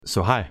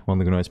So hi, welcome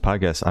to the Noise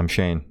Podcast. I'm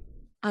Shane,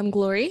 I'm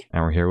Glory.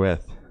 and we're here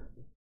with,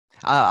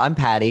 I'm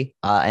Patty,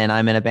 and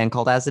I'm in a band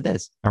called As It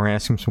Is. and we're gonna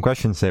ask him some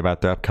questions today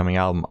about their upcoming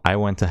album, I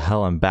Went to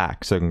Hell and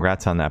Back. So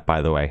congrats on that,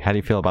 by the way. How do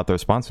you feel about the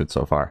response to it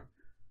so far?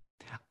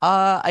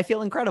 I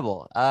feel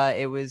incredible.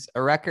 It was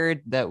a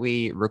record that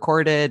we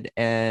recorded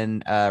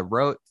and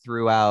wrote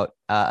throughout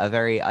a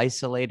very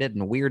isolated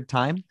and weird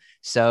time.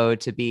 So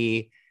to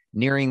be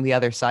nearing the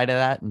other side of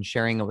that and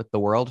sharing it with the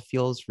world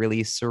feels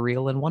really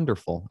surreal and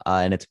wonderful.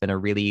 And it's been a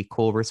really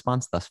cool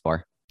response thus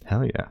far.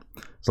 Hell yeah!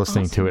 I was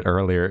listening to it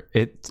earlier.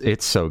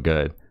 It's so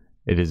good.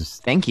 It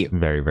is. Thank you.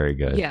 Very, very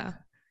good. Yeah,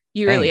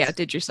 you really Thanks.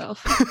 outdid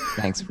yourself.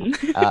 Thanks.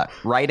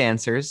 Right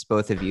answers,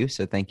 both of you.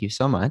 So thank you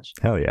so much.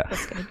 Hell yeah!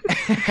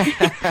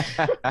 That's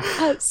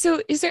good.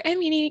 So is there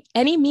any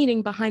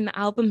meaning behind the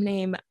album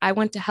name I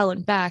Went to Hell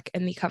and Back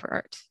and the cover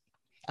art?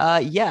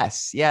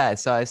 Yes. Yeah.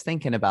 So I was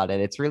thinking about it.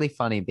 It's really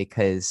funny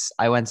because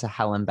I Went to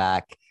Hell and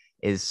Back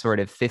is sort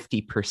of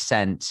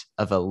 50%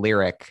 of a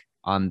lyric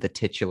on the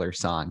titular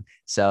song.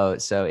 So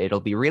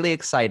it'll be really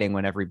exciting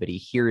when everybody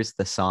hears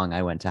the song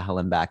I Went to Hell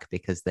and Back,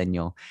 because then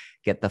you'll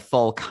get the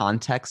full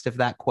context of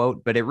that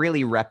quote. But it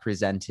really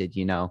represented,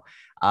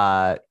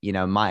 my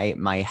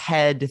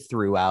head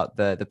throughout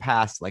the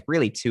past, like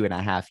really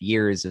 2.5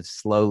 years of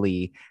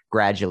slowly,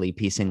 gradually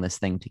piecing this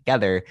thing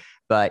together.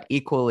 But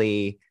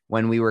equally,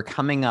 when we were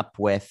coming up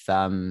with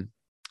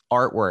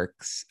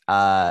artworks,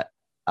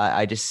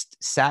 I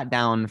just sat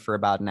down for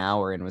about an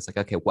hour and was like,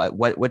 okay,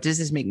 what does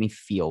this make me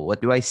feel?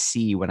 What do I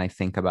see when I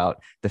think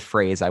about the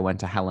phrase I went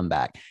to hell and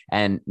back?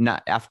 And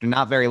after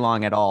not very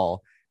long at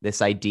all,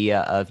 this idea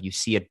of you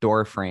see a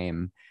door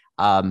frame,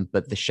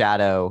 but the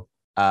shadow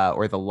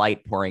or the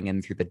light pouring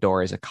in through the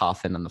door is a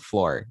coffin on the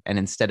floor. And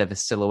instead of a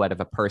silhouette of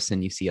a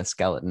person, you see a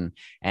skeleton.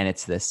 And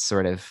it's this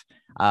sort of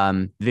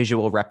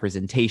visual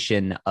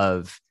representation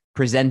of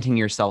presenting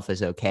yourself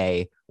as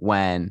okay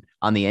when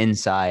on the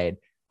inside,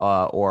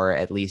 or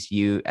at least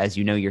you, as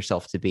you know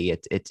yourself to be,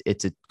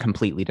 it's a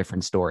completely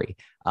different story.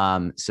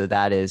 So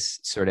that is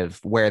sort of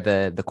where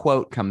the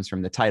quote comes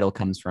from, the title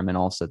comes from, and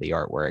also the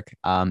artwork.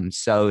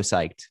 So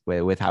psyched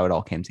with how it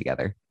all came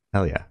together.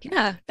 Hell yeah!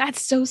 Yeah,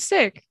 that's so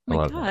sick. Oh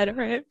my God.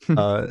 It.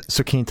 All right.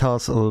 So can you tell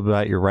us a little bit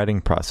about your writing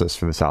process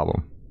for this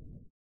album?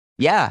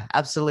 Yeah,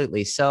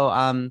 absolutely. So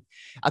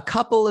a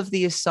couple of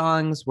these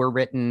songs were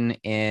written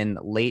in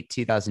late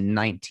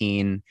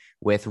 2019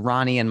 with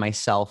Ronnie and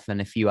myself and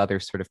a few other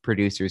sort of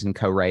producers and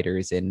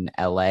co-writers in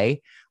LA.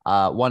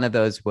 One of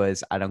those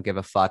was I Don't Give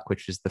a Fuck,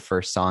 which was the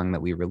first song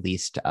that we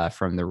released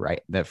from the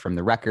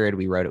record.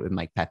 We wrote it with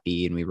Mike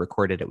Pepe and we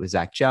recorded it with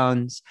Zach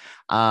Jones.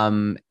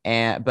 But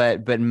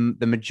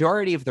the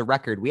majority of the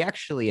record, we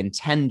actually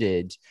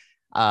had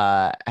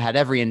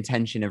every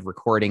intention of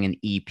recording an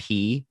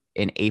EP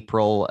in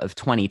April of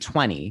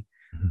 2020,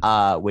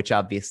 which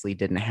obviously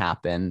didn't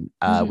happen.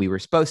 We were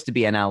supposed to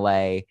be in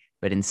LA,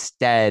 but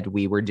instead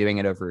we were doing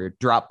it over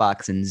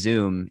Dropbox and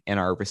Zoom in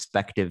our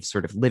respective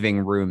sort of living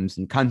rooms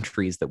and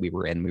countries that we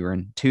were in. We were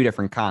in 2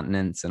 different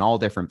continents and all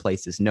different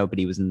places.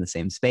 Nobody was in the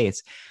same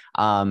space.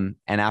 And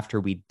after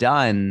we'd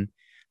done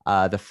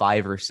the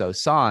 5 or so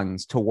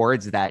songs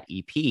towards that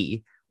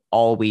EP,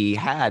 all we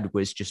had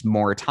was just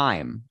more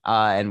time.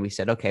 And we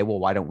said, okay, well,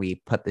 why don't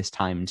we put this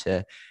time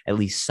to at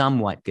least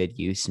somewhat good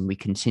use? And we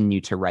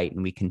continue to write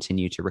and we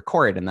continue to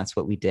record. And that's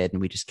what we did.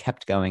 And we just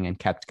kept going and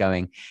kept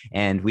going.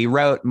 And we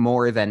wrote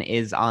more than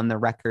is on the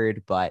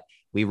record, but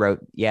we wrote,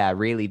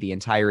 really the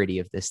entirety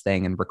of this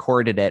thing and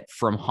recorded it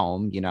from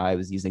home. I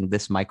was using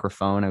this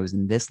microphone. I was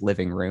in this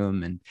living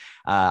room. And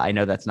I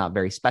know that's not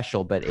very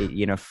special, but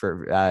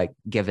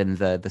given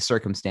the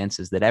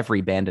circumstances that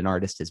every band and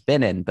artist has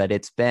been in, but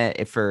it's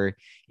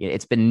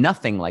been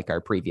nothing like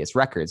our previous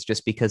records.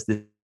 Just because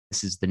this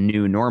is the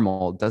new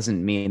normal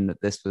doesn't mean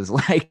that this was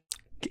like,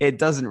 it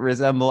doesn't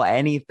resemble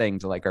anything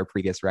to like our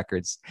previous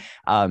records.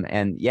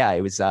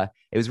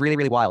 It was really,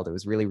 really wild. It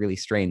was really, really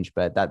strange,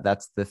 but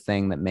that's the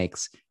thing that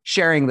makes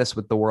sharing this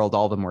with the world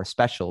all the more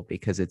special,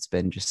 because it's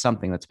been just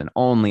something that's been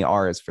only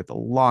ours for the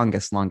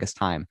longest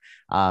time.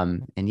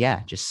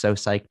 Just so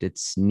psyched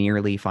it's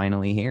nearly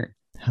finally here.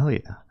 Hell yeah!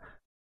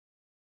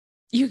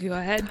 You go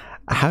ahead.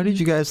 How did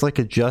you guys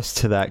adjust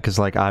to that? Because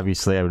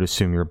obviously I would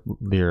assume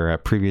your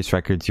previous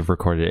records you've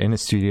recorded in a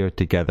studio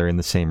together in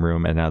the same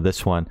room, and now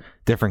this one,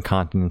 different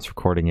continents,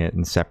 recording it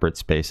in separate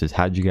spaces.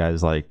 How did you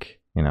guys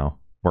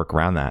work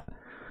around that?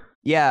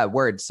 Yeah,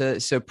 word.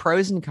 So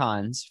pros and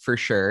cons for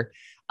sure.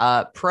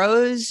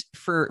 Pros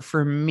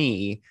for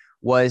me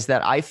was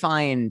that I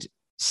find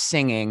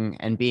singing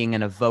and being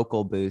in a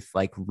vocal booth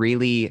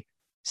really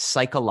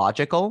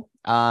psychological,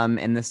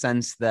 in the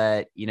sense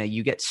that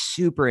you get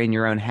super in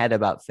your own head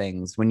about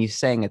things. When you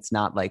sing, it's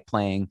not like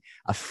playing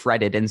a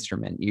fretted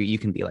instrument. You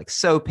can be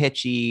so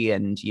pitchy,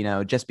 and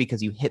just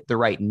because you hit the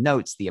right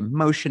notes, the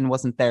emotion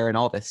wasn't there and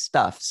all this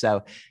stuff.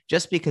 So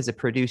just because a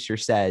producer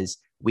says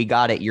we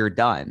got it, you're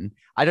done.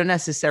 I don't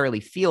necessarily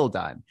feel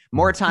done.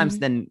 More times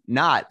than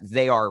not,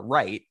 they are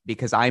right,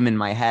 because I'm in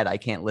my head. I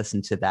can't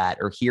listen to that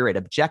or hear it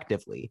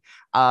objectively.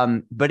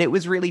 But it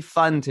was really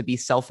fun to be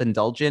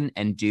self-indulgent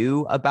and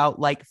do about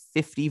like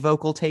 50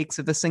 vocal takes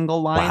of a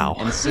single line. Wow.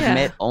 And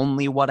submit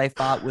only what I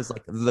thought was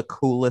like the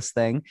coolest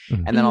thing.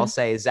 And then I'll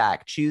say,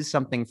 Zach, choose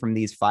something from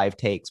these 5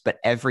 takes, but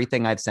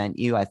everything I've sent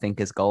you, I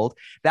think is gold.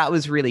 That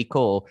was really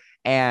cool.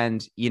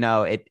 And, you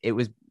know, it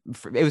was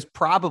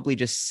probably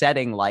just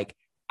setting like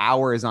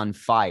hours on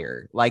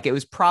fire. Like it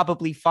was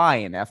probably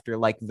fine after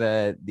like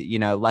the you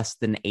know, less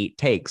than 8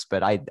 takes,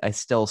 but I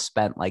still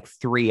spent like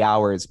 3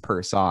 hours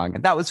per song,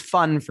 and that was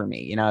fun for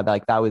me. You know,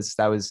 like that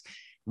was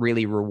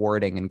really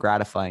rewarding and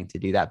gratifying to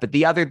do that. But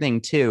the other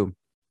thing too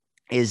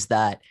is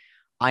that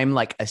I'm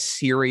like a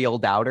serial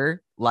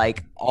doubter.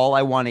 Like all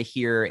I want to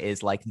hear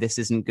is like, this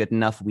isn't good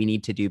enough, we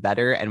need to do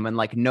better. And when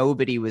like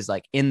nobody was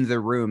like in the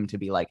room to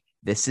be like,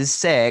 this is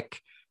sick,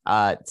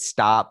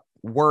 stop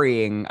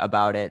worrying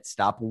about it,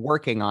 stop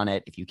working on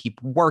it. If you keep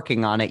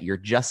working on it, you're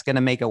just going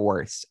to make it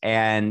worse.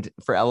 And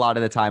for a lot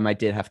of the time I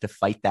did have to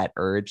fight that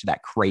urge,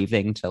 that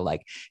craving to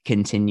like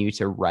continue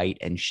to write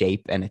and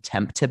shape and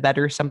attempt to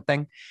better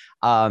something.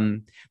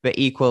 But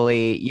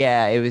equally,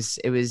 yeah, it was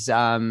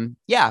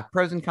yeah,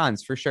 pros and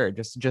cons for sure,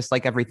 just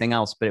like everything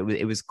else. But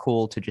it was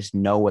cool to just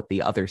know what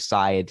the other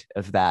side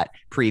of that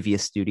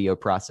previous studio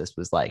process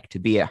was like, to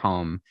be at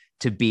home,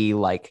 to be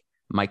like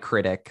my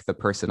critic, the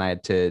person I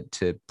had to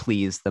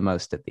please the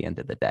most at the end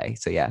of the day.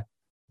 So yeah.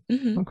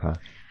 Okay.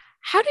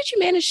 How did you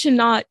manage to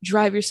not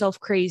drive yourself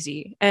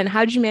crazy? And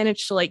how did you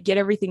manage to like get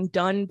everything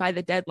done by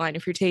the deadline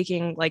if you're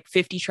taking like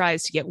 50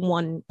 tries to get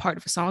one part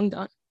of a song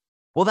done?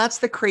 Well, that's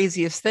the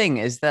craziest thing,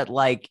 is that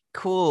like,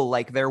 cool,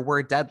 like there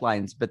were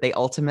deadlines, but they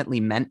ultimately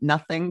meant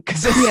nothing,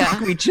 because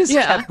we just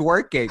kept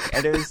working.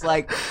 And it was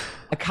like,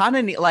 I kind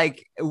of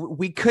like,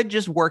 we could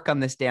just work on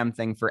this damn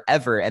thing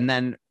forever. And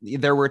then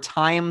there were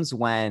times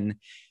when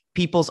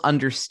people's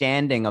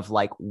understanding of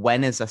like,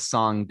 when is a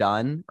song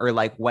done, or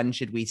like, when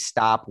should we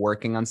stop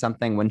working on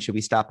something, when should we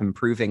stop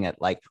improving it,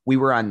 like we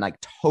were on like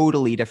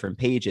totally different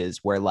pages,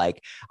 where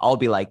like I'll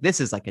be like,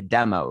 this is like a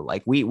demo,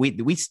 like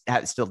we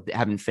still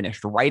haven't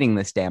finished writing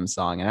this damn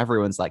song, and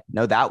everyone's like,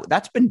 no,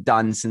 that's been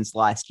done since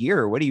last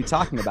year, what are you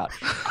talking about?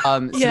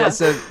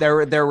 So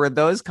there were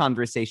those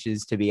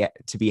conversations to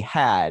be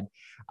had.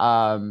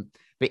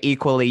 But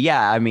equally,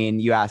 yeah, I mean,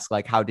 you ask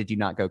like, how did you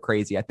not go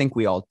crazy? I think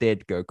we all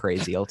did go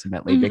crazy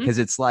ultimately, because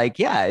it's like,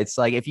 yeah, it's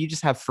like, if you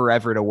just have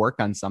forever to work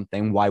on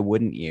something, why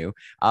wouldn't you?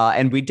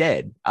 And we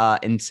did,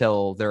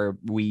 until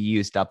we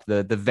used up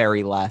the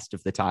very last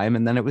of the time,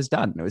 and then it was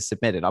done. It was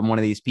submitted. I'm one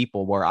of these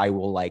people where I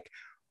will like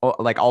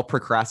I'll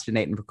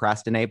procrastinate,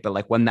 but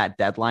like when that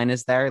deadline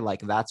is there, like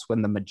that's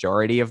when the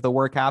majority of the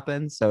work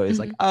happens. So it's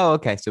like, oh,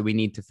 okay, so we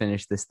need to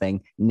finish this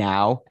thing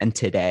now and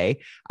today.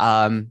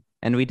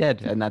 And we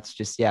did. And that's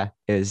just, yeah,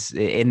 is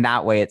in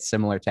that way, it's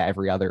similar to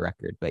every other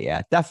record. But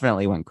yeah,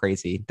 definitely went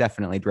crazy.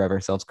 Definitely drove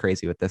ourselves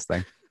crazy with this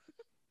thing.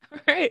 All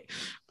right.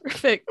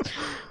 Perfect.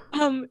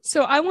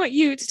 So I want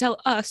you to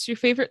tell us your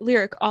favorite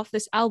lyric off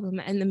this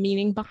album and the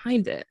meaning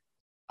behind it.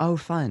 Oh,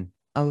 fun.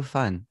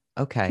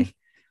 Okay.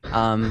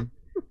 Well,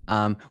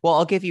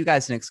 I'll give you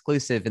guys an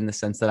exclusive in the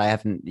sense that I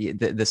haven't,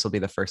 this will be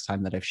the first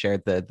time that I've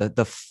shared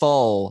the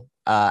full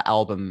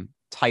album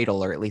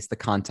title, or at least the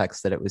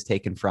context that it was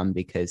taken from,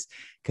 because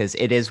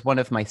it is one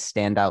of my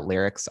standout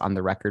lyrics on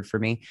the record for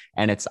me.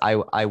 And it's,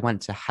 I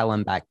went to hell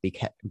and back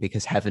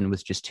because heaven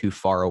was just too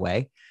far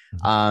away.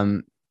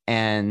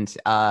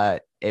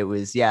 It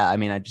was, yeah, I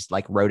mean, I just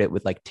like wrote it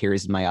with like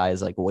tears in my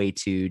eyes, like way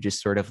too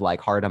just sort of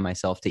like hard on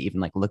myself to even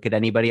like look at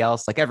anybody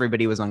else. Like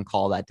everybody was on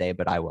call that day,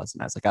 but I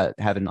wasn't. I was like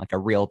having like a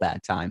real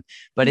bad time,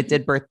 but it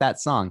did birth that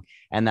song.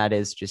 And that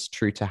is just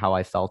true to how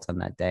I felt on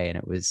that day.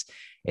 And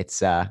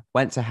it's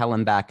went to hell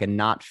and back, and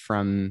not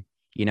from,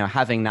 you know,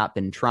 having not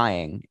been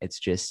trying. It's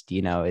just,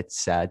 you know,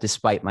 it's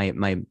despite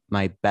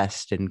my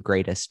best and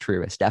greatest,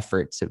 truest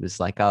efforts, it was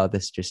like, oh,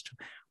 this just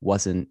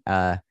wasn't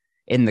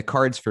in the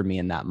cards for me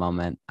in that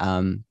moment.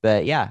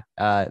 But yeah,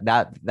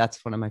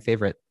 that's one of my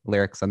favorite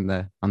lyrics on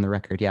the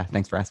record. Yeah,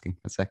 thanks for asking.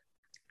 That's sick.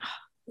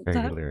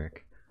 Very good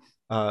lyric.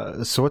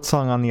 So what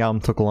song on the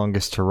album took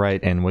longest to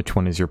write, and which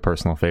one is your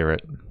personal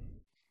favorite?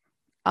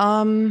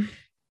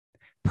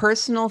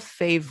 Personal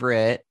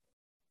favorite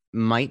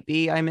might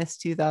be I Miss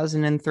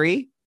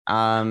 2003.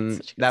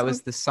 That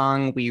was the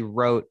song we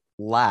wrote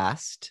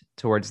last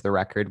towards the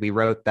record. We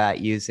wrote that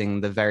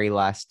using the very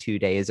last 2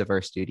 days of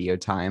our studio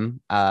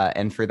time.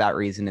 And for that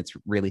reason, it's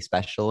really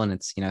special. And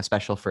it's, you know,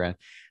 special for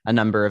a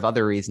number of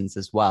other reasons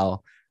as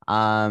well.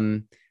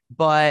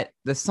 But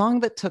the song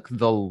that took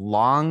the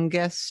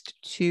longest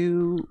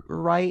to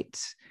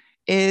write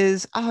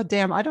is, oh,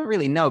 damn, I don't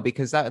really know,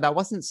 because that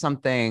wasn't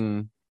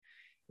something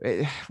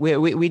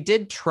we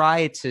did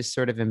try to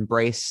sort of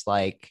embrace.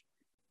 Like,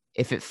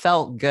 if it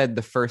felt good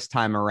the first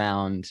time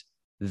around,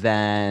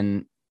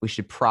 then we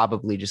should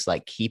probably just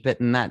like keep it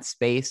in that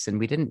space. And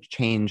we didn't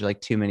change like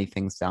too many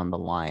things down the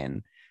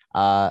line.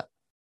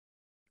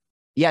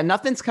 Yeah,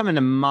 nothing's coming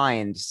to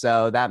mind.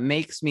 So that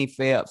makes me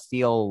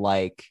feel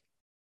like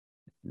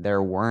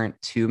there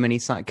weren't too many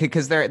songs,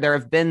 because there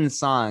have been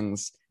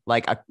songs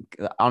like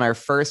on our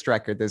first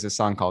record. There's a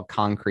song called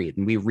Concrete,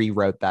 and we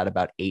rewrote that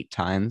about 8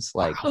 times,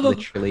 like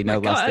literally no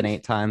less than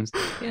 8 times.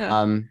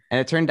 Yeah. And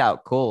it turned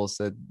out cool.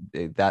 So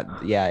that,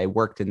 yeah, it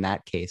worked in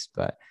that case.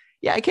 But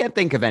yeah, I can't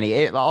think of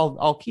any.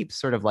 I'll keep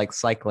sort of like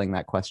cycling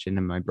that question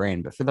in my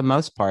brain. But for the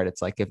most part,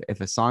 it's like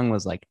if a song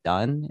was like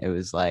done, it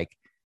was like,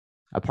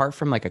 apart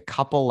from like a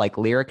couple like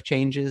lyric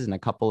changes and a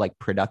couple like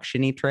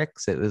production-y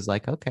tricks, it was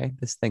like, okay,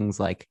 this thing's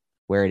like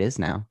where it is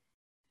now.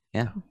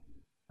 Yeah.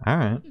 All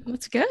right.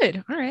 That's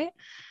good. All right.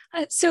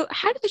 So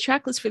how did the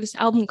track list for this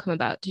album come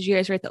about? Did you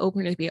guys write the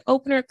opener to be an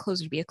opener,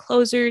 closer to be a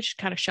closer, just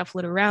kind of shuffle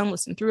it around,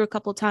 listen through a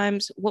couple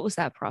times? What was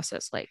that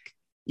process like?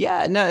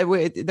 Yeah,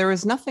 no, there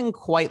was nothing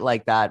quite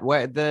like that.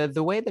 Where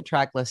the way the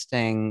track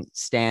listing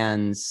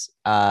stands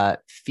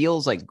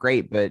feels like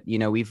great, but you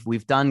know,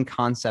 we've done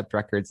concept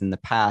records in the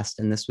past,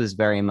 and this was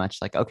very much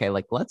like, okay,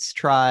 like let's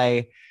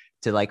try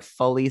to like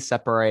fully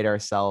separate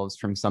ourselves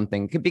from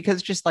something,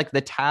 because just like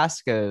the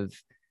task of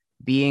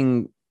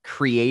being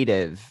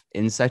creative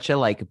in such a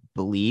like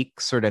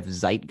bleak sort of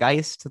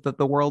zeitgeist that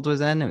the world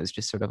was in, it was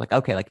just sort of like,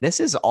 okay, like this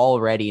is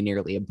already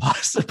nearly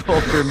impossible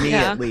for me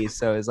at least.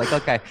 So it's like,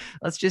 okay,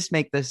 let's just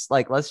make this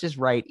like, let's just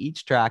write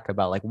each track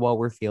about like what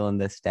we're feeling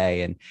this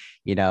day. And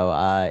you know,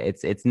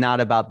 it's not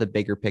about the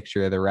bigger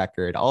picture of the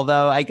record,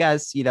 although I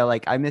guess, you know,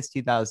 like I miss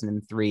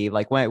 2003,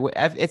 like when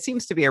it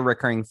seems to be a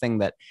recurring thing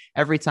that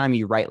every time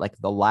you write like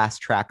the last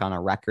track on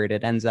a record,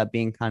 it ends up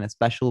being kind of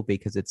special,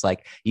 because it's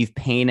like you've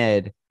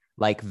painted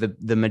like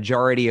the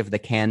majority of the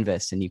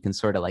canvas, and you can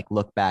sort of like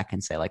look back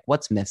and say like,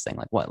 what's missing,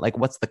 like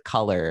what's the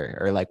color,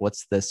 or like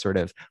what's the sort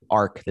of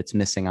arc that's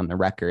missing on the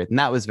record. And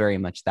that was very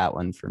much that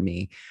one for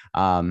me.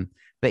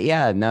 But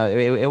yeah, no,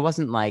 it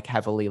wasn't like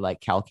heavily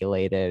like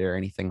calculated or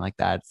anything like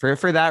that.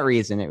 For that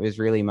reason, it was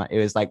really it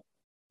was like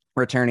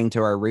returning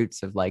to our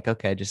roots of like,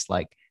 okay, just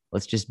like,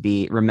 let's just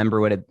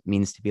remember what it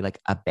means to be like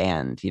a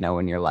band, you know,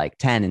 when you're like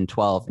 10 and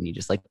 12 and you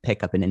just like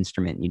pick up an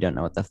instrument and you don't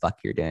know what the fuck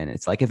you're doing.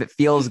 It's like, if it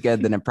feels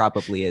good, then it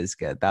probably is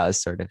good. That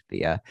was sort of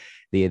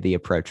the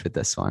approach with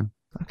this one.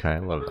 Okay, I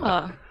love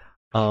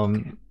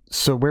that.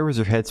 So where was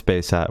your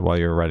headspace at while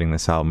you were writing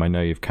this album? I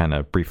know you've kind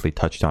of briefly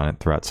touched on it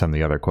throughout some of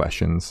the other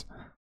questions.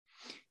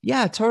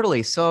 Yeah,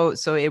 totally. So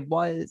it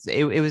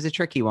was a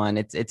tricky one.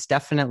 It's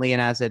definitely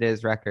an as it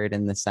is record,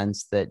 in the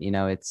sense that, you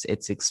know, it's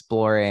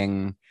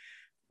exploring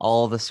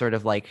all the sort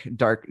of like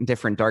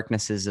different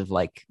darknesses of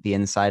like the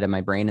inside of my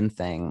brain and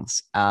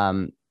things.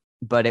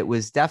 But it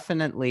was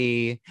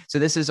definitely, so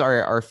this is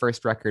our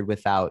first record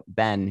without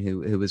Ben,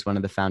 who was one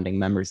of the founding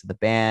members of the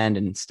band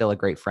and still a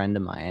great friend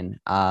of mine.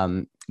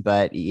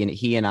 But you know,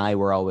 he and I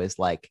were always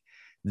like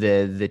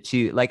the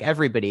two, like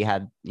everybody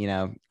had, you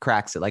know,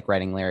 cracks at like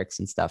writing lyrics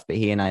and stuff, but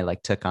he and I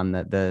like took on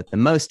the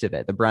most of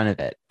it, the brunt of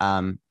it.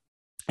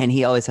 And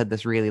he always had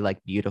this really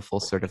like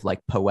beautiful sort of like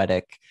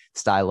poetic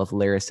style of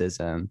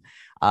lyricism.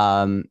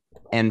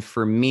 And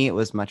for me, it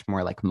was much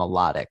more like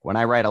melodic. When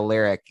I write a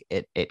lyric,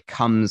 it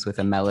comes with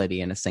a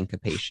melody and a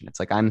syncopation. It's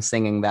like I'm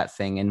singing that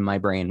thing in my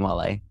brain while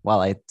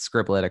I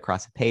scribble it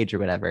across a page or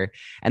whatever.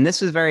 And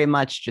this was very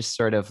much just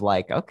sort of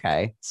like,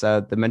 okay,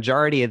 so the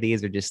majority of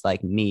these are just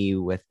like me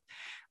with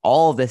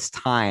all this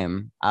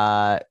time.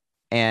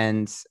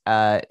 And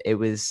it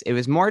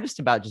was more just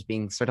about just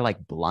being sort of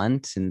like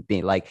blunt and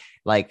being like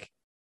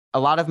a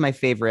lot of my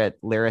favorite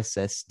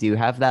lyricists do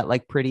have that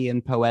like pretty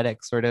and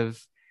poetic sort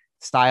of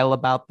style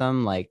about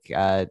them, like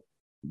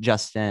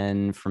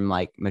Justin from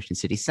like Motion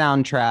City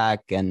Soundtrack,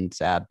 and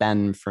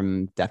Ben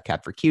from Death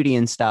Cab for Cutie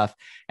and stuff.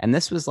 And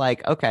this was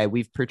like, okay,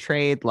 we've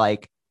portrayed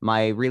like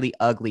my really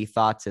ugly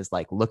thoughts as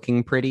like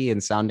looking pretty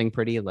and sounding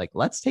pretty. Like,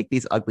 let's take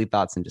these ugly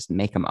thoughts and just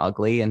make them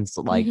ugly, and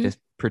so like just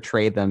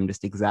portray them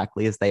just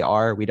exactly as they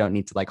are. We don't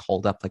need to like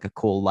hold up like a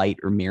cool light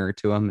or mirror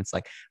to them. It's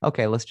like,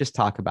 okay, let's just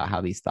talk about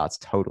how these thoughts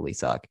totally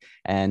suck.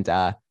 And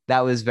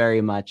that was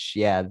very much,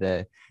 yeah,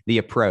 the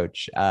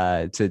approach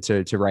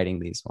to writing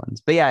these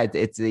ones. But yeah,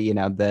 it's you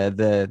know,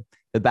 the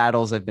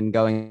battles I've been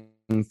going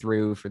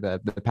through for the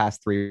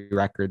past 3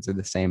 records are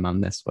the same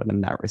on this one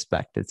in that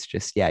respect. It's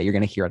just, yeah, you're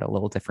going to hear it a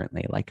little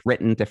differently, like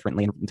written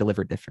differently and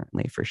delivered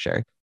differently for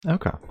sure.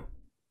 Okay.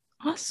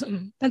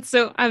 Awesome.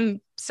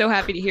 I'm so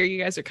happy to hear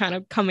you guys are kind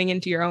of coming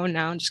into your own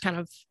now and just kind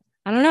of,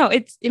 I don't know,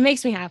 it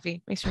makes me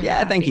happy.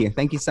 Yeah, thank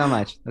you so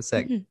much. That's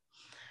sick.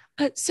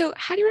 So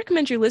how do you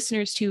recommend your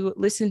listeners to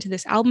listen to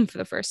this album for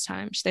the first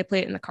time? Should they play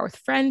it in the car with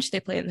friends? Should they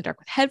play it in the dark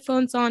with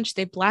headphones on? Should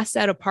they blast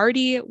out a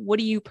party? What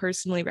do you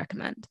personally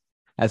recommend?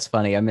 That's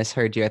funny. I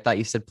misheard you. I thought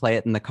you said play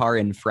it in the car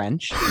in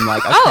French. I'm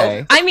like,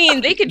 okay. Oh, I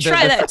mean, they could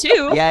try that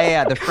too.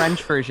 Yeah. The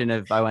French version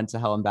of I Went to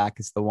Hell and Back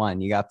is the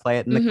one. You got to play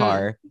it in the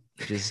car.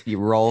 Just you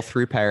roll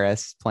through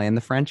Paris playing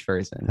the French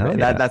version. Oh,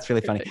 yeah. That's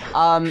really funny.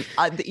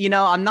 You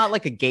know, I'm not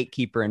like a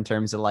gatekeeper in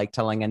terms of like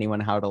telling anyone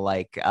how to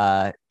like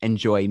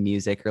enjoy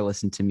music or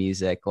listen to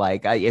music.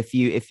 Like if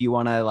you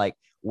want to like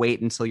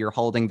wait until you're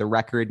holding the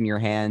record in your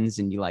hands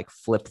and you like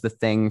flip the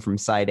thing from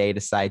side A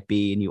to side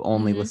B and you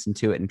only listen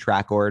to it in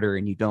track order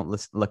and you don't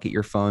look at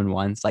your phone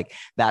once, like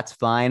that's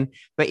fine.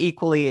 But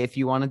equally, if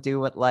you want to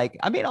do it, like,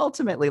 I mean,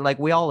 ultimately, like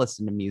we all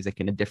listen to music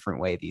in a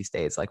different way these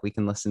days. Like we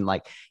can listen,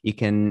 like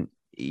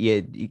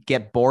you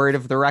get bored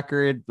of the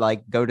record,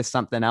 like go to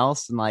something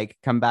else and like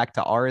come back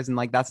to ours, and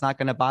like that's not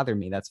going to bother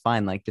me. That's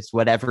fine. Like just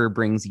whatever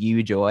brings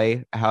you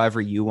joy, however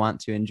you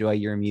want to enjoy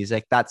your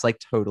music, that's like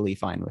totally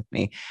fine with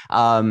me.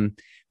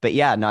 But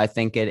yeah, no, I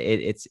think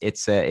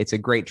it's a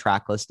great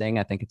track listing.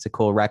 I think it's a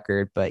cool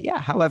record. But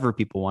yeah, however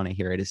people want to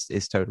hear it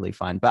is totally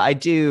fine. But I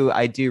do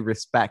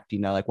respect, you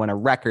know, like when a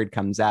record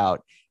comes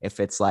out,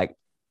 if it's like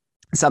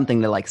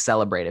something to like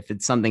celebrate, if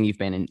it's something you've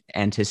been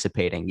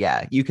anticipating,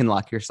 yeah, you can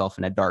lock yourself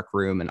in a dark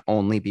room and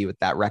only be with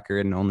that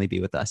record and only be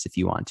with us if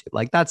you want to.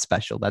 Like that's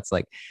special. That's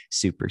like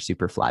super,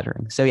 super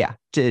flattering. So yeah,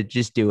 to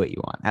just do what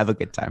you want. Have a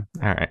good time.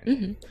 All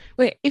right.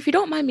 Wait, if you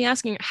don't mind me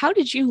asking, how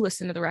did you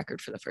listen to the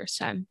record for the first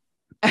time?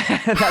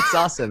 That's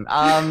awesome.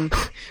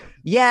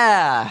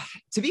 Yeah,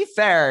 to be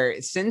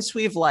fair, since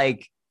we've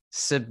like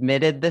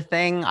submitted the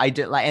thing, I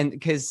did like, and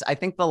because I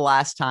think the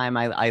last time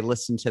I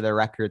listened to the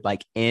record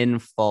like in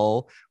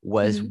full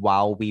was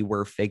while we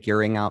were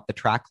figuring out the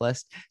track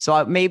list.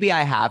 So maybe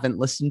I haven't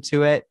listened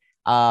to it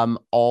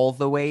all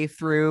the way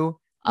through.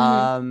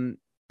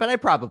 But I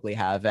probably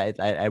have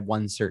at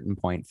one certain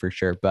point for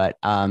sure. But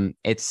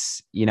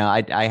it's, you know,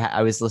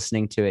 I was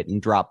listening to it in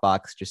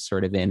Dropbox, just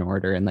sort of in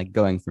order and like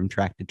going from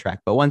track to track.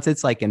 But once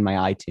it's like in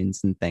my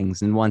iTunes and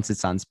things, and once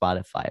it's on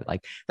Spotify,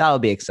 like that'll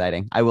be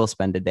exciting. I will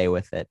spend a day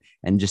with it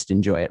and just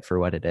enjoy it for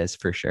what it is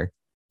for sure.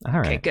 All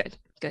right. Okay,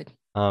 good.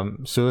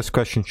 So this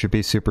question should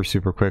be super,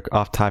 super quick.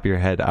 Off the top of your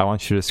head, I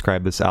want you to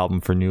describe this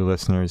album for new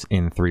listeners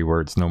in 3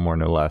 words, no more,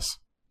 no less.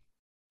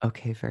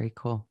 Okay, very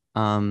cool.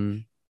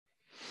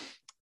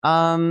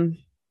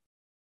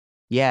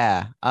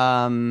 Yeah.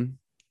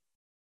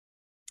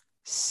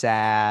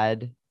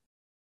 Sad.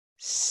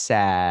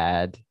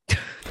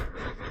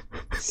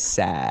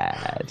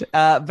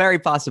 Very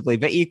possibly,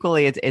 but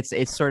equally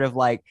it's sort of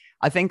like,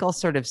 I think I'll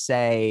sort of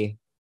say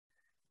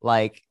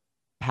like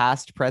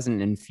past,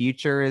 present, and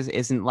future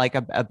isn't like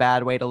a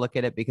bad way to look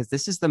at it, because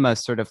this is the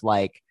most sort of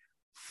like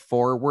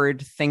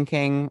forward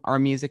thinking our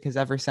music has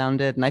ever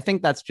sounded. And I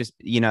think that's just,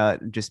 you know,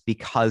 just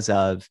because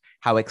of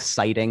how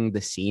exciting the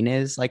scene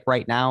is like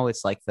right now.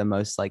 It's like the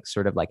most like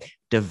sort of like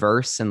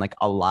diverse and like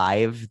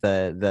alive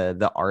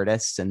the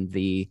artists and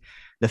the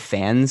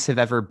fans have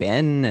ever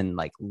been and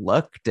like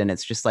looked. And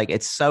it's just like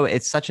it's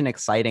such an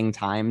exciting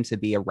time to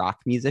be a rock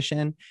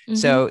musician.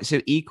 So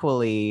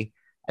equally,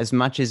 as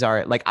much as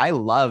I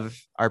love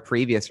our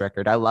previous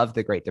record, I love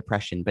the Great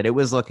Depression, but it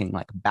was looking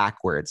like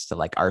backwards to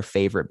like our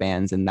favorite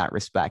bands in that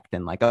respect.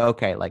 And like,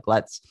 okay, like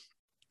let's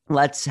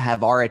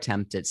have our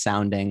attempt at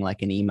sounding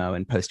like an emo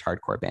and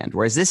post-hardcore band.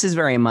 Whereas this is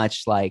very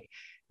much like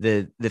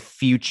the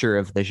future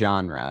of the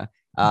genre.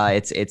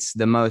 It's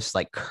the most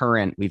like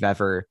current we've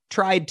ever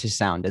tried to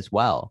sound as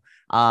well.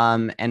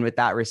 And with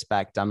that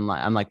respect, I'm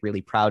like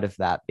really proud of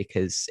that,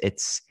 because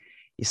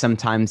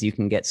sometimes you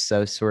can get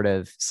so sort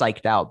of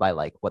psyched out by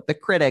like what the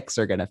critics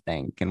are going to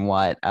think and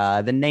what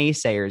the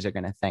naysayers are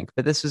going to think.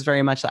 But this was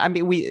very much, I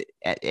mean, we,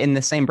 in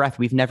the same breath,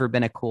 we've never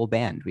been a cool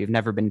band. We've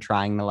never been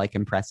trying to like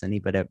impress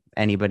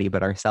anybody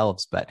but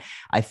ourselves. But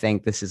I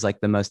think this is like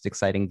the most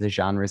exciting the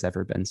genre's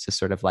ever been. So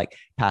sort of like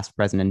past,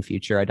 present, and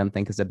future, I don't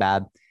think is a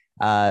bad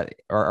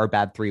or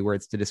bad 3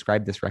 words to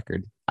describe this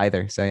record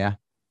either. So yeah.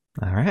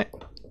 All right.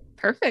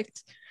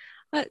 Perfect.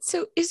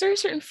 So is there a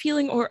certain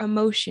feeling or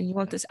emotion you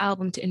want this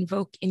album to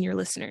invoke in your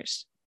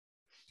listeners?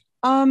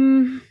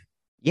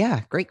 Yeah,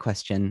 great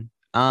question.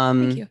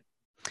 Thank you.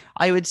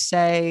 I would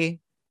say,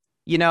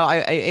 you know,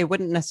 it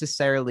wouldn't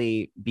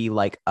necessarily be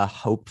like a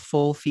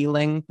hopeful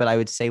feeling, but I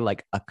would say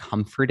like a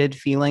comforted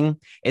feeling.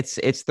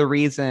 It's the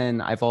reason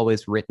I've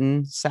always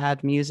written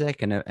sad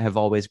music and have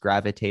always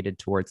gravitated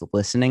towards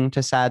listening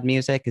to sad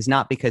music, is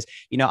not because,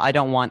 you know, I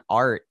don't want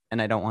art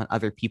and I don't want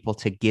other people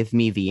to give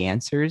me the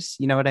answers.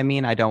 You know what I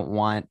mean? I don't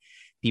want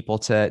people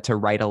to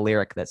write a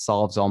lyric that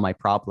solves all my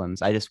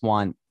problems. I just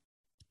want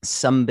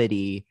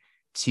somebody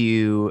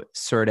to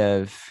sort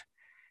of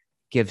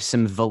give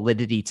some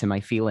validity to my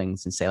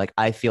feelings and say like,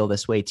 I feel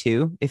this way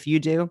too, if you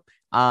do.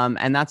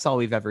 And that's all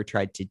we've ever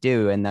tried to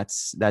do. And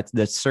that's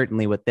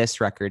certainly what this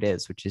record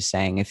is, which is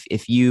saying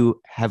if you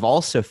have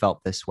also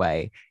felt this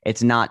way,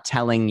 it's not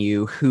telling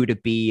you who to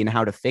be and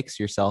how to fix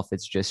yourself.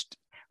 It's just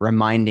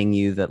reminding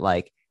you that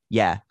like,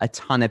 yeah, a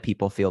ton of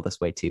people feel this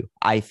way too.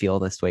 I feel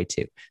this way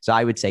too. So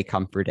I would say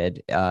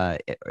comforted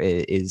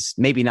is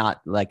maybe not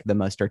like the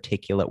most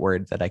articulate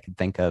word that I could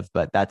think of,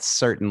 but that's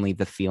certainly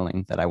the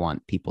feeling that I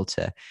want people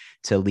to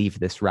leave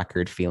this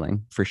record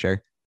feeling, for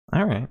sure.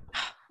 All right.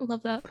 I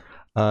love that.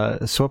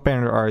 So what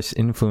band or artist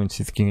influence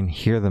you think you can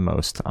hear the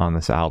most on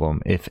this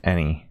album, if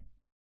any?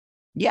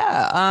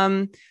 Yeah.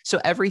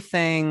 So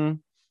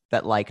everything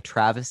that like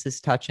Travis is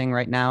touching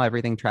right now,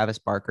 everything Travis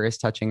Barker is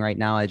touching right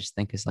now, I just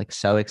think is like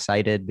so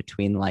excited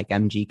between like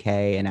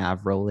MGK and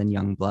Avril and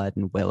Youngblood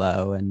and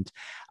Willow. And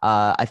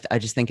I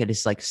just think it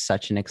is like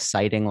such an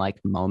exciting like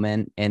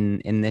moment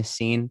in this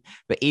scene.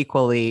 But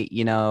equally,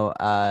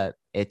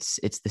 it's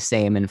the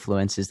same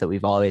influences that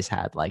we've always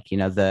had. Like,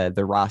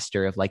 the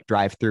roster of like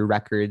Drive Through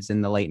Records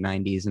in the late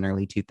 90s and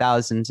early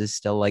 2000s is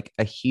still like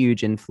a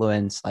huge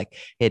influence, like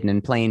Hidden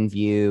in Plain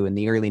View and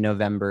the early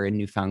November and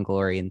Newfound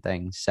Glory and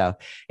things. So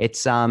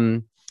it's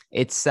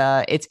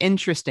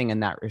interesting in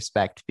that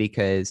respect,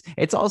 because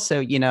it's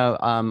also,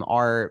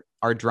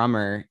 our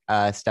drummer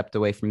stepped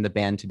away from the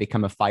band to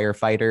become a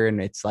firefighter,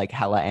 and it's like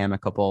hella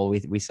amicable.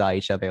 We saw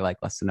each other like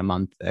less than a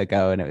month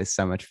ago, and it was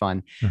so much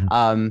fun.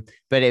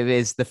 But it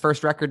was the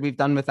first record we've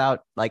done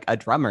without like a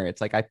drummer.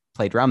 It's like I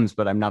play drums,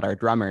 but I'm not our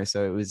drummer.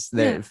 So it was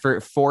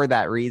for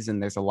that reason,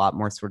 there's a lot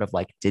more sort of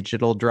like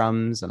digital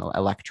drums and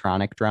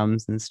electronic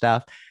drums and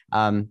stuff.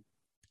 And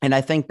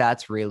I think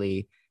that's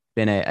really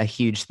been a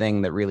huge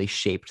thing that really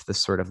shaped the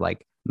sort of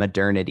like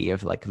modernity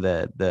of like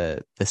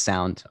the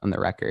sound on the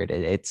record.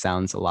 It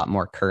sounds a lot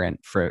more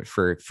current for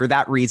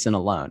that reason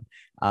alone.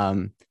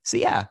 So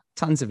yeah,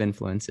 tons of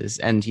influences.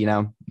 And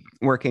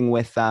working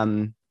with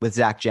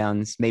Zach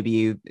Jones,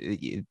 maybe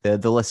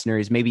the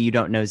listeners, maybe you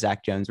don't know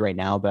Zach Jones right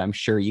now, but I'm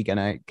sure you're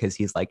gonna, because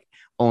he's like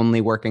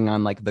only working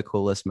on like the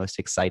coolest, most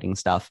exciting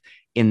stuff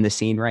in the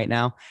scene right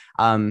now.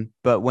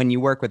 But when you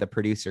work with a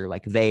producer,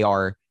 like they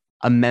are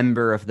a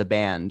member of the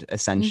band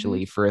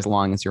essentially for as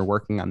long as you're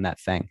working on that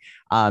thing.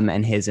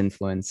 And his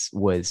influence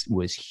was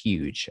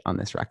huge on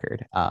this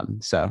record.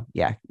 So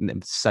yeah,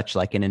 such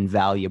like an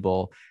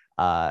invaluable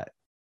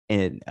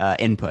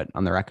input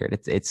on the record.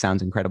 It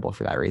sounds incredible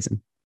for that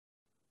reason.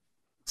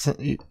 So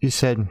you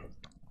said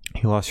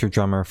you lost your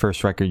drummer,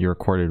 first record you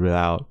recorded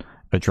without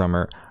a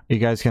drummer. Are you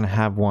guys going to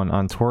have one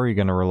on tour? Or are you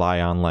going to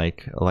rely on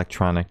like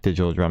electronic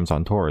digital drums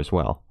on tour as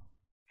well?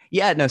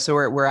 Yeah, no, so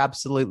we're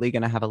absolutely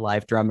going to have a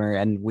live drummer,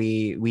 and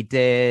we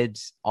did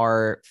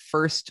our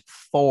first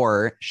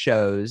 4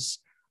 shows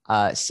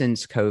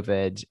since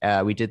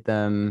COVID. We did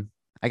them,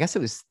 I guess it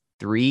was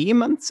 3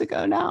 months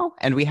ago now,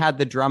 and we had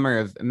the drummer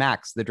of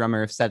Max, the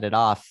drummer of Set It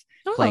Off,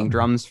 playing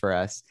drums for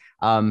us.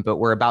 But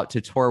we're about to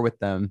tour with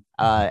them,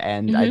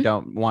 and I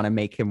don't want to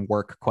make him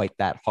work quite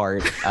that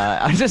hard.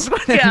 I just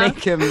want to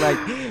make him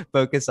like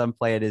focus on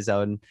playing his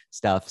own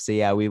stuff. So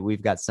yeah,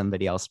 we've got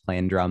somebody else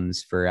playing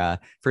drums for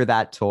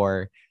that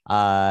tour,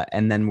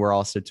 and then we're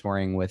also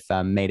touring with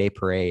Mayday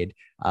Parade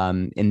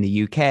in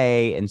the UK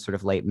in sort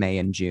of late May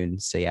and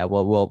June. So yeah,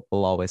 we'll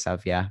always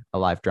have a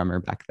live drummer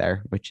back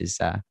there, which is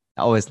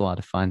always a lot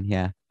of fun.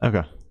 Yeah.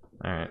 Okay.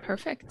 All right.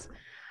 Perfect.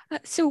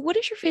 So what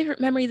is your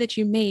favorite memory that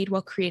you made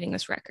while creating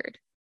this record?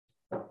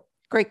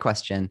 Great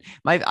question.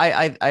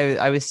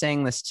 I was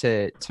saying this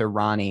to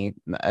Ronnie.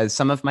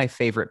 Some of my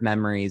favorite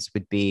memories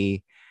would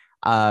be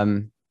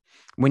when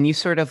you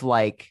sort of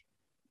like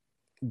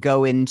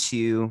go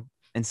into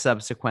and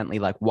subsequently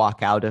like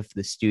walk out of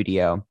the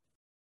studio.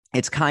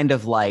 It's kind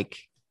of like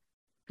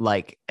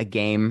a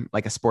game,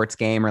 like a sports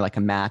game or like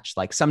a match.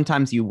 Like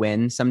sometimes you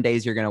win, some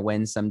days you're going to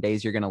win, some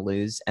days you're going to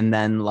lose. And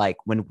then like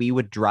when we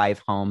would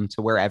drive home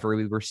to wherever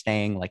we were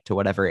staying, like to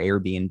whatever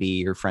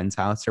Airbnb or friend's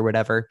house or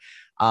whatever,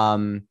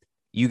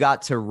 you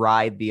got to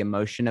ride the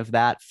emotion of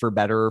that for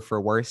better or for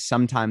worse.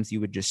 Sometimes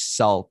you would just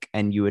sulk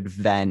and you would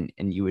vent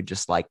and you would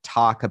just like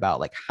talk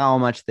about like how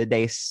much the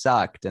day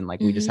sucked. And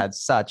like we just had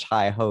such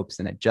high hopes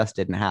and it just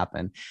didn't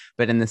happen.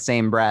 But in the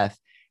same breath,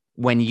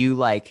 when you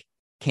like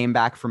came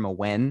back from a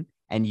win,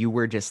 and you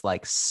were just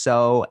like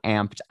so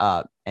amped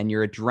up and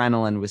your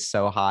adrenaline was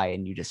so high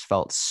and you just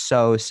felt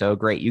so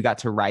great. You got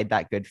to ride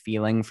that good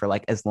feeling for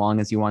like as long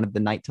as you wanted the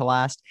night to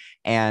last.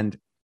 And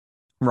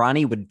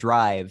Ronnie would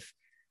drive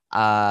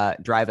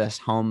us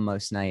home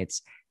most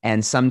nights.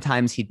 And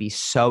sometimes he'd be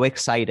so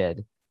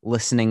excited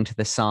listening to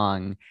the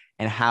song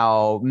and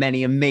how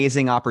many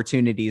amazing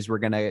opportunities were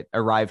going to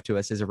arrive to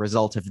us as a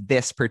result of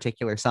this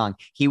particular song.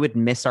 He would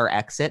miss our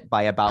exit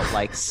by about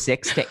like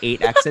 6 to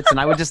 8 exits, and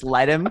I would just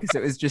let him because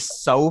it was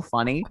just so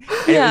funny.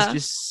 And it was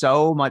just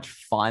so much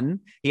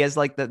fun. He has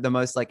like the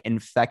most like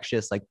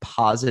infectious, like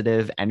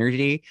positive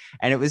energy.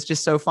 And it was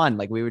just so fun.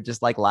 Like we would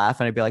just like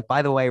laugh and I'd be like,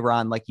 by the way,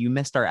 Ron, like you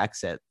missed our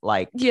exit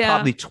like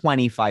probably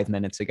 25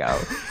 minutes ago.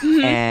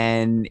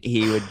 And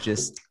he would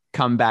just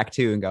come back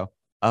to and go,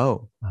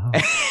 oh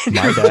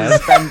my bad.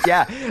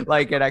 Spend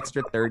like an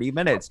extra 30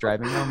 minutes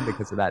driving home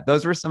because of that.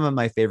 Those were some of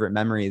my favorite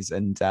memories.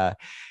 And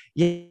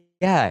it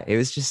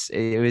was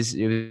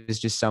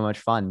just so much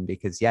fun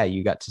because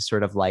you got to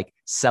sort of like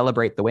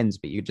celebrate the wins,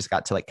 but you just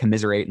got to like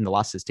commiserate in the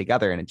losses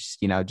together, and it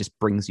just just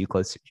brings you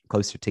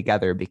closer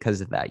together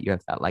because of that. You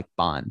have that like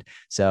bond.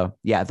 So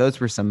those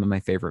were some of my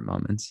favorite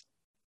moments.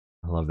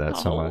 I love that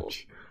so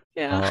much.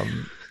 Yeah.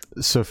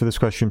 So for this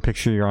question,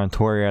 picture you're on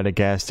tour, you're at a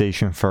gas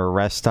station for a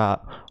rest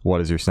stop. What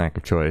is your snack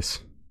of choice?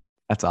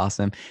 That's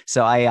awesome.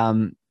 So I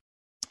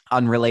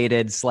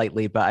unrelated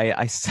slightly, but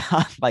I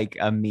saw like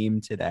a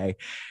meme today,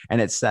 and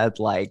it said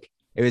like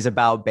It was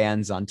about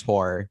bands on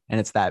tour, and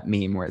it's that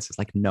meme where it says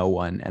like no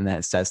one, and then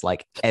it says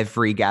like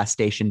every gas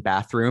station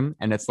bathroom,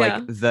 and it's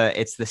like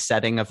it's the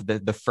setting of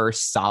the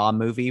first Saw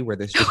movie where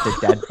there's just a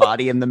dead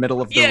body in the middle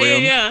of the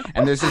room,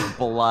 and there's just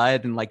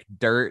blood and like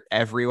dirt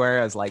everywhere.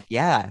 I was like,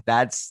 yeah,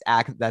 that's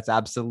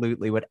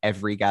absolutely what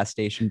every gas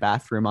station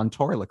bathroom on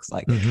tour looks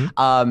like.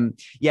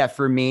 Yeah,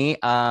 for me,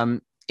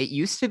 it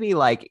used to be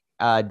like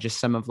just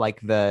some of like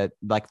the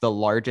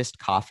largest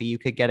coffee you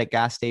could get at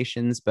gas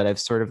stations, but I've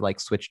sort of like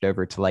switched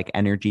over to like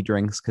energy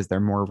drinks because they're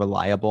more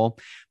reliable.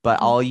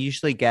 But I'll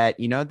usually get,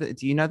 do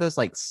you know those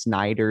like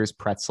Snyder's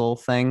pretzel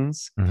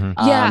things?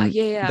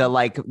 Yeah. The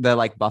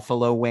like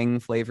buffalo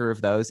wing flavor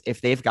of those. If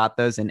they've got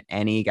those in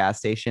any gas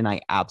station, I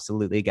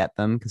absolutely get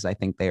them because I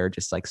think they are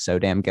just like so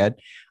damn good.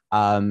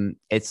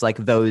 It's like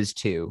those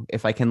two.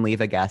 If I can leave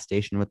a gas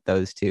station with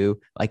those two,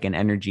 like an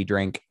energy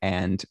drink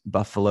and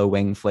buffalo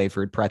wing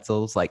flavored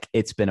pretzels, like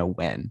it's been a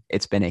win.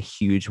 It's been a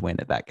huge win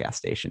at that gas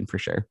station for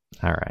sure.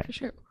 All right. For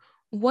sure.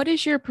 What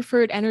is your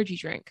preferred energy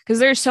drink? Because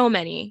there's so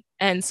many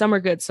and some are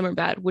good, some are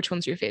bad. Which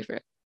one's your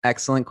favorite?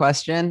 Excellent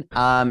question.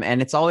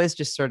 And it's always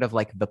just sort of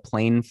like the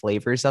plain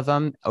flavors of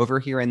them. Over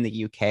here in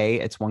the UK,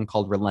 it's one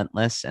called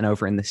Relentless, and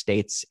over in the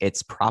States,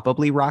 it's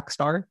probably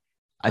Rockstar.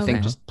 I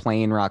think just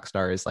plain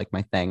Rockstar is like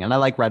my thing. And I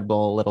like Red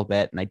Bull a little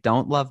bit. And I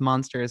don't love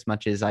Monster as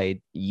much as I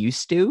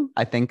used to.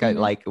 I think I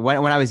like when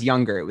I was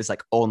younger, it was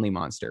like only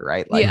Monster,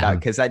 right? Like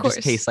because that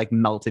just tastes like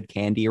melted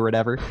candy or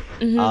whatever.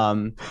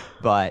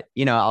 But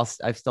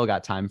I've still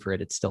got time for it.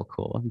 It's still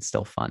cool. It's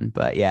still fun.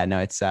 But yeah, no,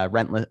 it's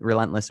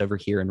Relentless over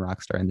here in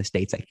Rockstar in the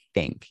States, I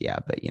think. Yeah,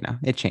 but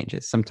it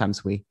changes.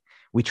 Sometimes we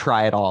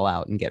try it all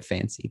out and get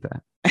fancy,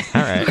 but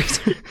all right.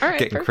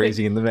 Getting perfect.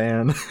 Crazy in the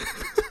van.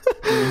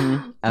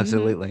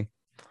 Absolutely.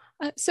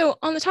 So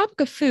on the topic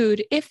of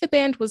food, if the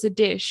band was a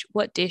dish,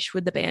 what dish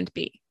would the band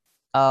be?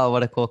 Oh,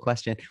 what a cool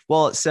question.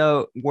 Well,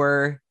 so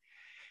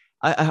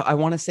I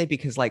want to say,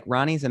 because like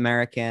Ronnie's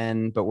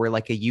American, but we're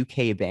like a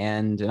UK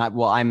band, and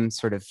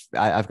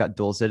I've got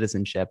dual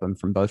citizenship. I'm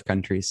from both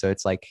countries. So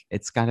it's like,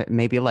 it's got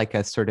maybe like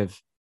a sort of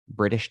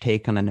British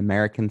take on an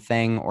American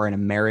thing or an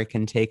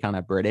American take on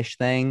a British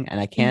thing. And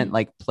I can't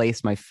like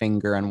place my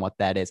finger on what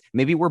that is.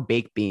 Maybe we're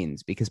baked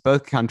beans, because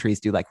both countries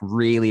do like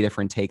really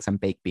different takes on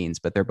baked beans,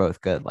 but they're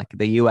both good. Like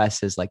the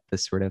US is like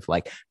this sort of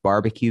like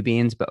barbecue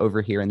beans, but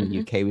over here in the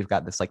UK, we've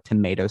got this like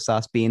tomato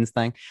sauce beans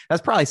thing.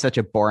 That's probably such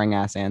a boring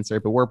ass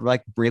answer, but we're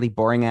like really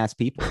boring ass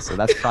people. So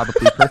that's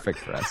probably perfect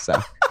for us. So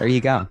there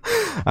you go.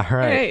 All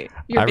right.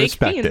 I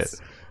respect it.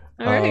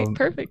 All right.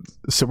 Perfect.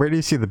 So where do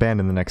you see the band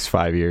in the next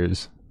 5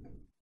 years?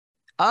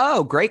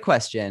 Oh, great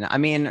question. I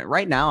mean,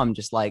 right now I'm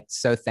just like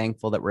so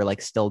thankful that we're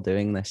like still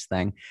doing this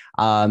thing.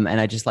 And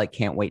I just like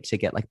can't wait to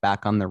get like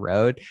back on the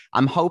road.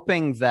 I'm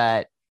hoping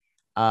that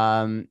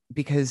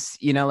because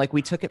like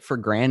we took it for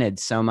granted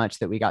so much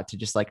that we got to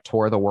just like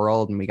tour the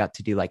world, and we got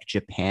to do like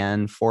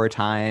Japan 4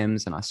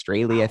 times and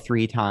Australia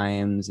 3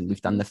 times, and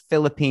we've done the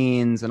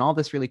Philippines and all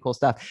this really cool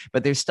stuff,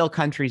 but there's still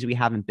countries we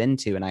haven't been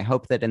to. And I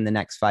hope that in the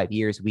next 5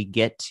 years we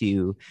get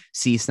to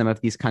see some of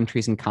these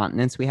countries and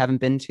continents we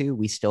haven't been to.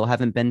 We still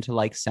haven't been to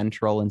like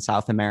Central and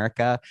South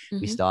America.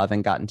 We still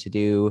haven't gotten to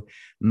do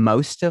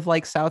most of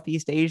like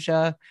Southeast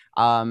Asia.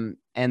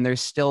 And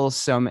there's still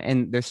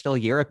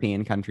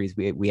European countries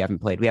we haven't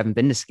played. We haven't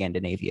been to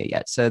Scandinavia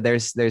yet. So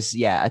there's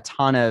a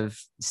ton of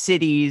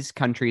cities,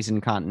 countries,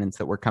 and continents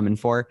that we're coming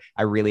for.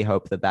 I really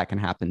hope that can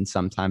happen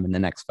sometime in the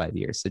next 5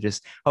 years. So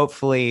just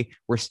hopefully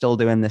we're still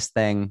doing this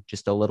thing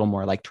just a little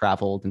more like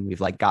traveled, and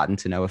we've like gotten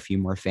to know a few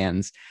more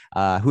fans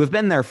who have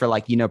been there for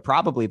like,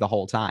 probably the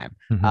whole time.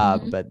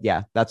 But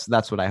yeah, that's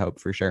what I hope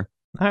for sure.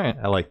 All right.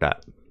 I like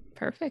that.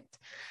 Perfect.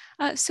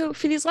 So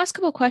for these last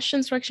couple of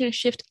questions, we're actually going to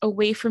shift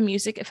away from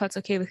music, if that's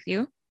okay with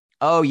you.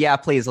 Oh, yeah,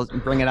 please. Let's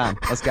bring it on.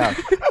 Let's go.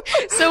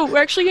 So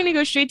we're actually going to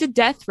go straight to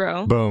death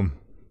row. Boom.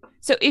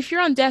 So if you're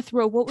on death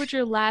row, what would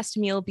your last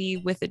meal be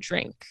with a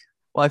drink?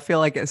 Well, I feel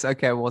like it's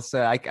okay. Well,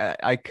 so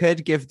I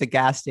could give the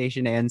gas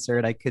station answer,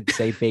 and I could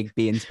say baked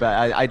beans,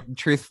 but I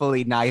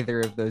truthfully, neither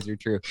of those are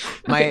true.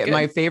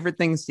 My favorite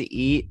things to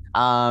eat,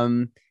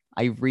 I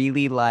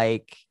really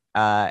like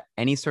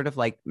any sort of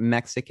like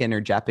Mexican or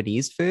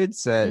Japanese food.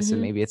 So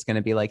maybe it's going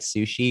to be like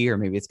sushi, or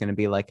maybe it's going to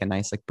be like a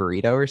nice like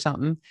burrito or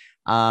something.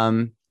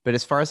 But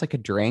as far as like a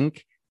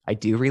drink, I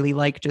do really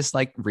like just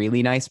like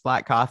really nice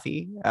black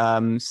coffee.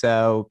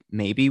 So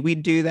maybe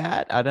we'd do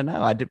that. I don't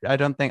know. I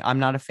don't think, I'm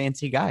not a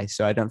fancy guy,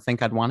 so I don't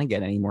think I'd want to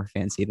get any more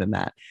fancy than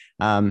that.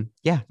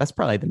 Yeah, that's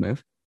probably the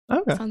move.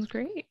 Okay. Sounds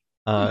great.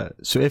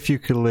 So if you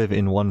could live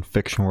in one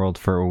fiction world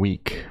for a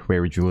week,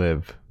 where would you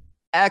live?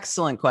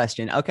 Excellent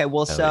question. Okay,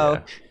 well,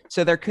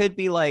 so there could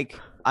be like,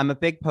 I'm a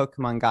big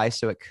Pokemon guy,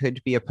 so it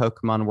could be a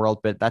Pokemon world,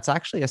 but that's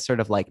actually a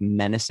sort of like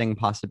menacing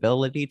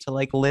possibility to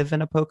like live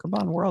in a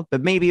Pokemon world.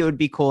 But maybe it would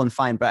be cool and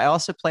fine. But I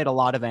also played a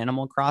lot of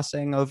Animal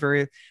Crossing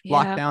over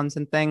lockdowns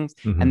and things,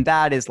 and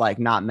that is like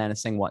not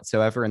menacing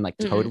whatsoever and like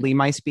totally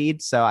my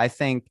speed. So I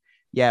think,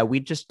 yeah,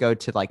 we'd just go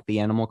to like the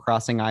Animal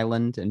Crossing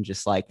island and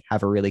just like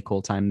have a really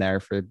cool time there.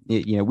 For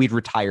we'd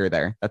retire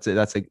there. That's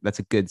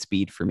a good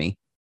speed for me.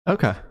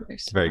 Okay,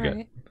 very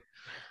good.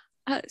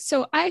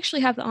 So I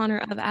actually have the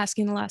honor of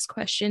asking the last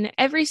question.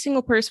 Every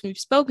single person we've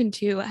spoken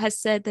to has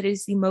said that it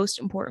is the most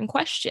important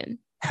question.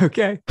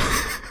 Okay.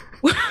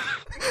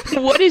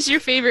 What is your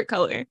favorite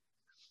color?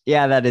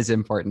 Yeah, that is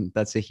important.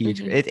 That's a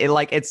huge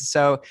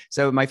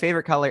so my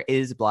favorite color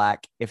is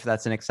black, if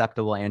that's an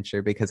acceptable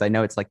answer, because I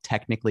know it's like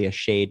technically a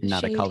shade,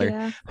 not a color.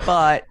 Yeah.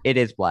 But it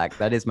is black.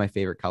 That is my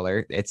favorite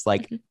color. It's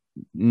like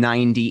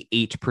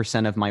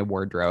 98% of my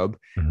wardrobe.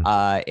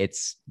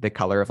 It's the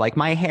color of like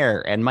my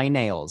hair and my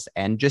nails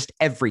and just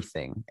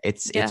everything.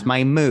 It's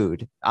my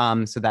mood.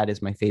 So that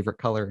is my favorite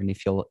color. And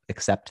if you'll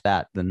accept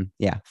that, then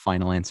yeah,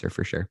 final answer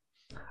for sure.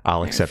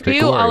 I'll accept For it.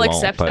 you, Glory I'll won't,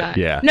 accept but that.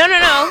 Yeah.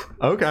 No.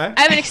 Okay.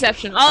 I have an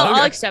exception.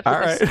 I'll accept All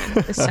it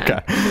right. this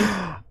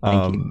time.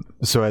 Okay.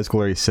 So as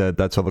Glory said,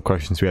 that's all the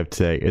questions we have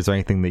today. Is there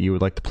anything that you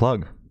would like to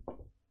plug?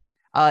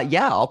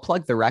 Yeah, I'll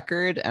plug the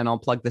record and I'll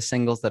plug the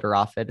singles that are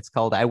off it. It's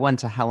called I Went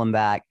to Hell and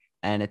Back,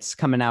 and it's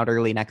coming out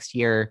early next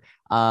year.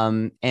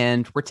 And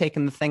we're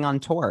taking the thing on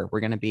tour.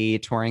 We're going to be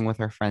touring with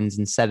our friends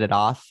in Set It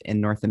Off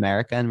in North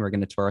America, and we're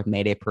going to tour with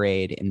Mayday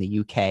Parade in the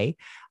UK.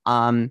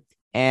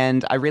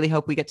 And I really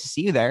hope we get to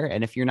see you there.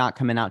 And if you're not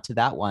coming out to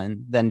that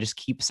one, then just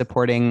keep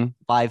supporting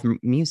live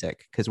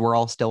music, because we're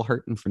all still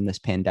hurting from this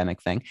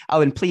pandemic thing.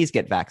 Oh, and please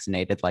get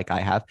vaccinated like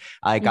I have.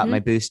 I got my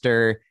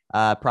booster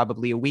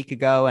probably a week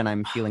ago, and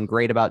I'm feeling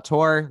great about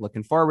tour.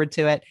 Looking forward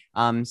to it.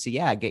 So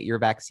yeah, get your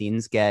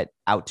vaccines, get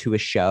out to a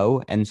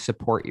show, and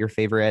support your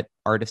favorite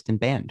artist and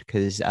band,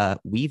 because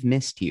we've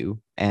missed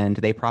you, and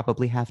they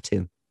probably have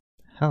too.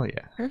 Hell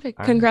yeah. Perfect.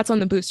 Congrats on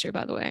the booster,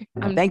 by the way.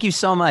 Thank you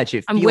so much.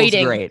 It feels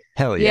waiting. great.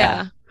 Hell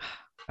yeah.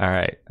 All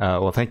right.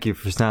 Well, thank you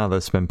for now.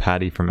 That's been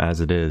Patty from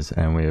As It Is,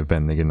 and we have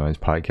been the Good Noise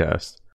Podcast.